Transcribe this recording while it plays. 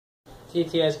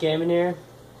TTS Gaming here.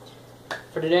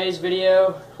 For today's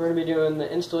video, we're going to be doing the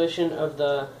installation of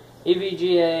the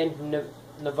EVGA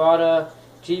Nivida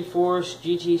GeForce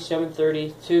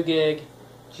GT730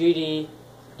 2GB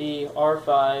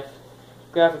GDDR5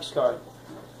 graphics card.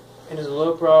 It is a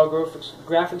low-pro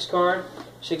graphics card,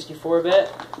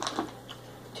 64-bit,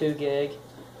 2GB,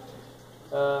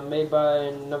 made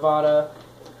by Nivida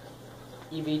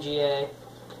EVGA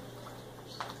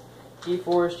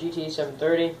GeForce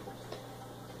GT730.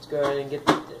 Let's go ahead and get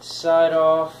this side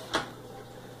off.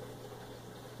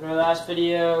 In our last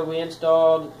video, we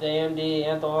installed the AMD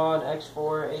Athlon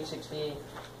X4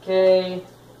 860K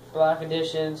Black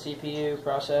Edition CPU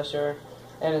processor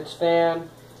and its fan.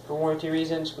 For warranty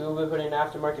reasons, we will be putting an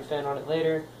aftermarket fan on it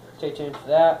later. Stay tuned for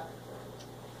that.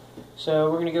 So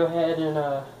we're going to go ahead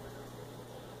and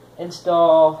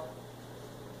install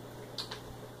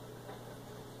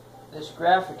this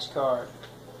graphics card.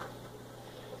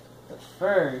 But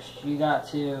first, you got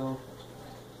to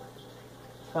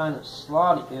find the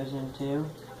slot it goes into.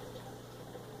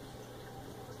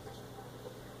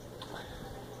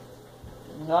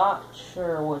 Not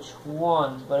sure which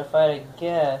one, but if I had to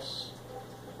guess,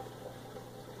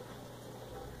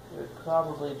 it would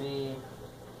probably be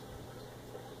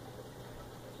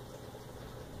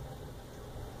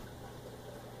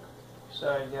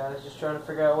sorry guys, just trying to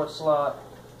figure out what slot.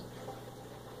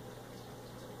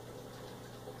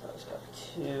 It's got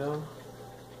two.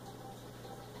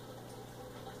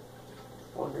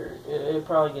 Wonder, it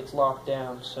probably gets locked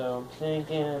down, so I'm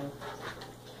thinking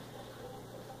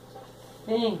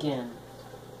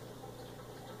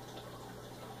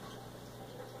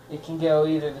it can go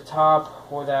either the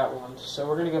top or that one. So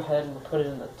we're going to go ahead and put it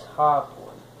in the top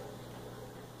one.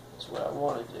 That's what I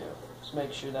want to do. Just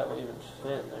make sure that will even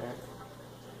fit in there.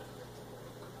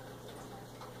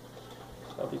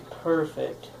 That'll be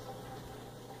perfect.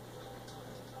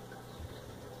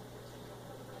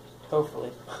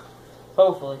 Hopefully.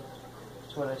 Hopefully.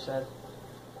 That's what I said.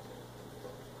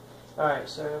 Alright,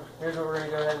 so here's what we're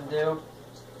going to go ahead and do.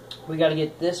 We got to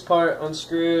get this part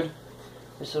unscrewed.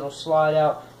 This little slide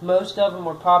out. Most of them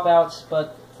are pop outs,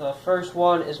 but the first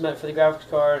one is meant for the graphics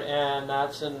card, and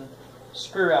that's a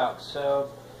screw out.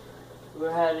 So we'll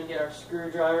go ahead and get our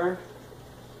screwdriver.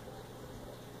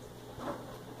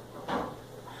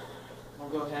 We'll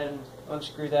go ahead and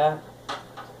unscrew that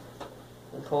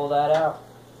and pull that out.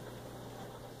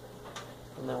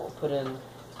 And then we'll put in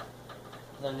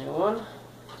the new one.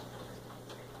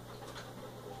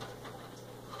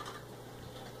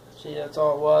 See, that's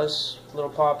all it was. Little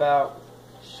pop out.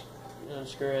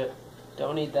 Unscrew it.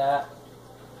 Don't need that.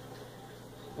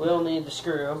 We'll need the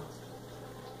screw.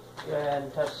 Go ahead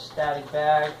and touch the static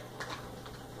bag.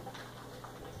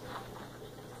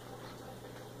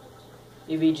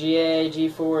 EVGA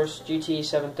GeForce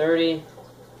GT730.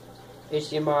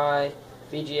 HDMI,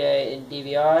 VGA, and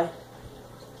DVI.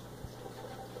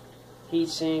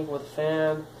 Heatsink with a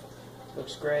fan.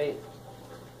 Looks great.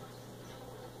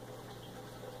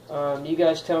 You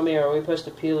guys tell me, are we supposed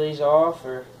to peel these off,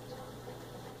 or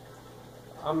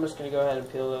I'm just going to go ahead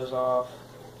and peel those off.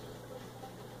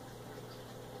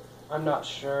 I'm not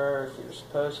sure if you're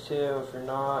supposed to, if you're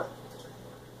not.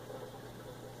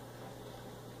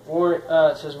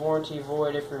 It says warranty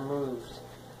void if removed.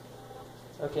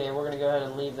 Okay, we're going to go ahead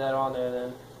and leave that on there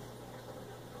then.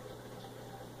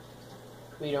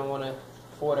 We don't want to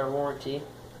void our warranty.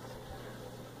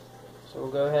 So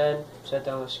we'll go ahead, set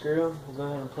down the screw, we'll go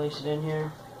ahead and place it in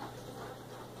here.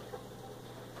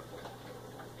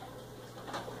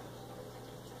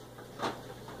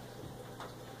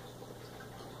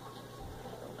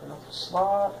 Open up the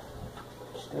slot,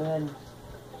 just go ahead and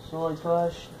slowly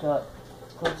push until it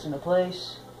clicks into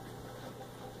place.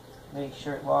 Make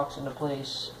sure it locks into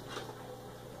place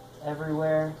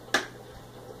everywhere.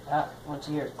 Once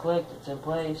you hear it click, it's in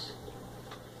place.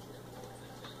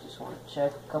 Just want to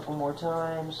check a couple more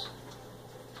times.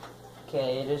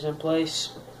 Okay, it is in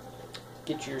place.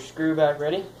 Get your screw back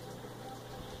ready.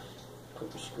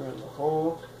 Put your screw in the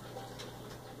hole.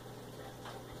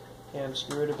 And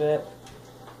screw it a bit.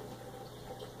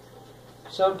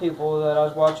 Some people that I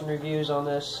was watching reviews on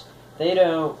this, they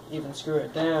don't even screw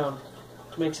it down,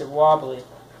 which makes it wobbly.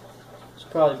 It's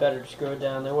probably better to screw it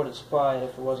down. They wouldn't supply it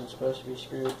if it wasn't supposed to be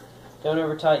screwed. Don't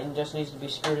over tighten, just needs to be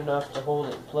screwed enough to hold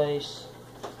it in place.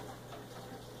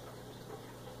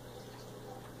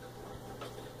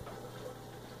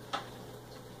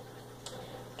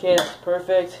 Okay, that's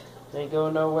perfect. Ain't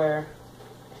going nowhere.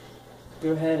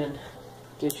 Go ahead and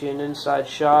get you an inside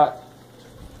shot.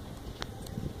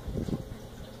 It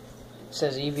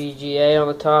says EVGA on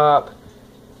the top.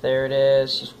 There it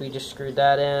is. We just screwed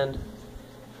that in.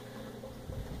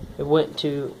 It went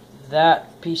to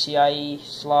that PCIe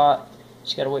slot.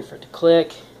 Just gotta wait for it to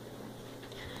click.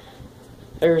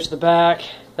 There's the back.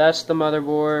 That's the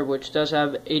motherboard, which does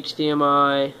have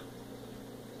HDMI,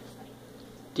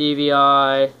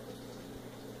 DVI,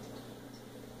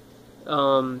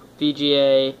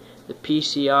 VGA, the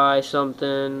PCI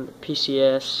something,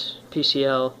 PCS,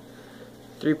 PCL,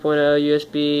 3.0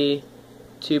 USB,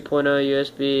 2.0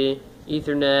 USB,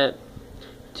 Ethernet,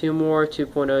 2 more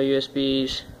 2.0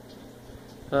 USBs,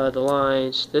 the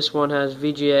lines. This one has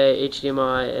VGA,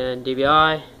 HDMI, and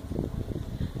DVI.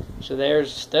 So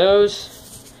there's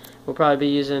those. We'll probably be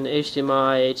using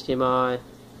HDMI,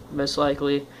 most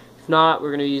likely. If not,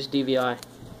 we're going to use DVI.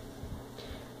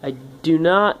 I do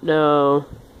not know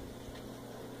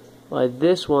why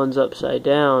this one's upside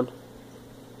down.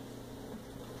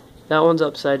 That one's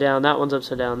upside down, that one's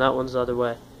upside down, that one's the other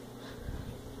way.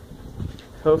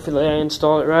 Hopefully I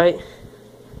install it right.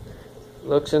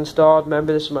 Looks installed.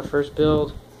 Remember, this is my first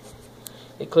build.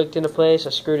 It clicked into place, I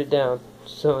screwed it down.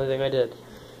 It's the only thing I did.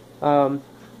 I'm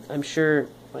sure,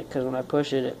 like, because when I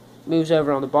push it, it moves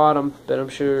over on the bottom, but I'm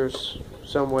sure there's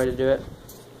some way to do it.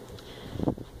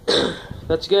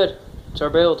 That's good. It's our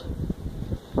build.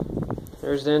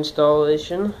 There's the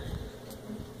installation.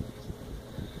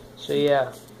 So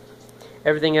yeah,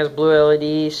 everything has blue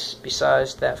LEDs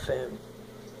besides that fan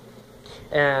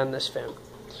and this fan.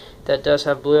 That does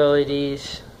have blue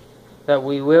LEDs that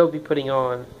we will be putting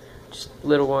on, just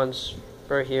little ones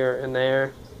right here and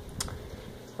there.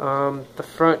 The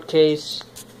front case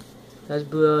has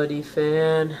blue LED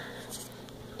fan.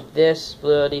 This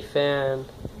blue LED fan,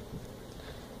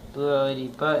 blue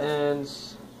LED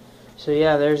buttons. So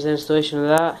yeah, there's the installation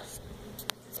of that.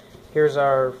 Here's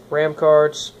our RAM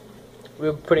cards.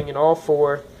 We'll be putting in all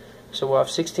 4, so we'll have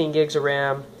 16 gigs of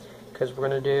RAM, because we're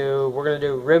gonna do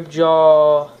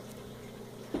ribjaw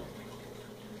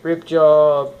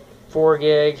 4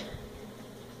 gig,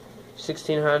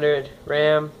 1600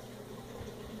 RAM,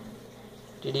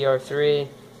 DDR3.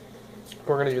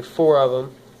 We're gonna do 4 of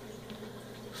them,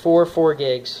 4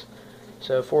 gigs.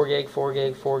 So 4 gig, 4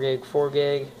 gig, 4 gig, 4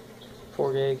 gig,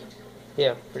 4 gig.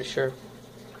 Yeah, pretty sure.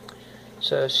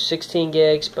 So 16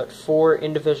 gigs, but 4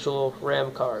 individual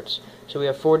RAM cards. So we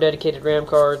have 4 dedicated RAM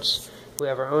cards. We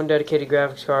have our own dedicated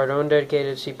graphics card, own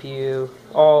dedicated CPU,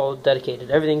 all dedicated.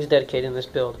 Everything's dedicated in this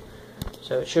build.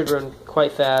 So it should run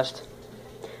quite fast.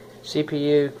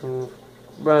 CPU can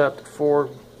run up to 4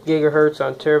 gigahertz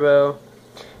on turbo,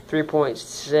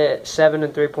 3.7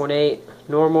 and 3.8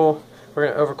 normal. We're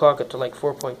going to overclock it to like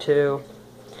 4.2.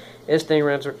 This thing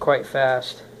runs quite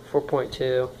fast.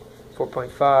 4.2,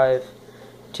 4.5,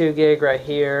 2 gig right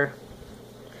here.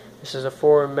 This is a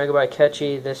 4 megabyte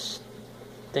catchy. This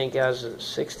thing has a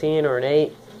 16 or an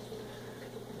 8.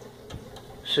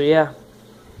 So yeah,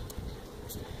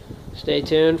 stay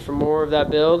tuned for more of that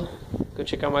build. Go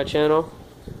check out my channel.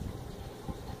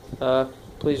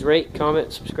 Please rate,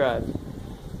 comment, subscribe.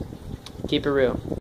 Keep it real.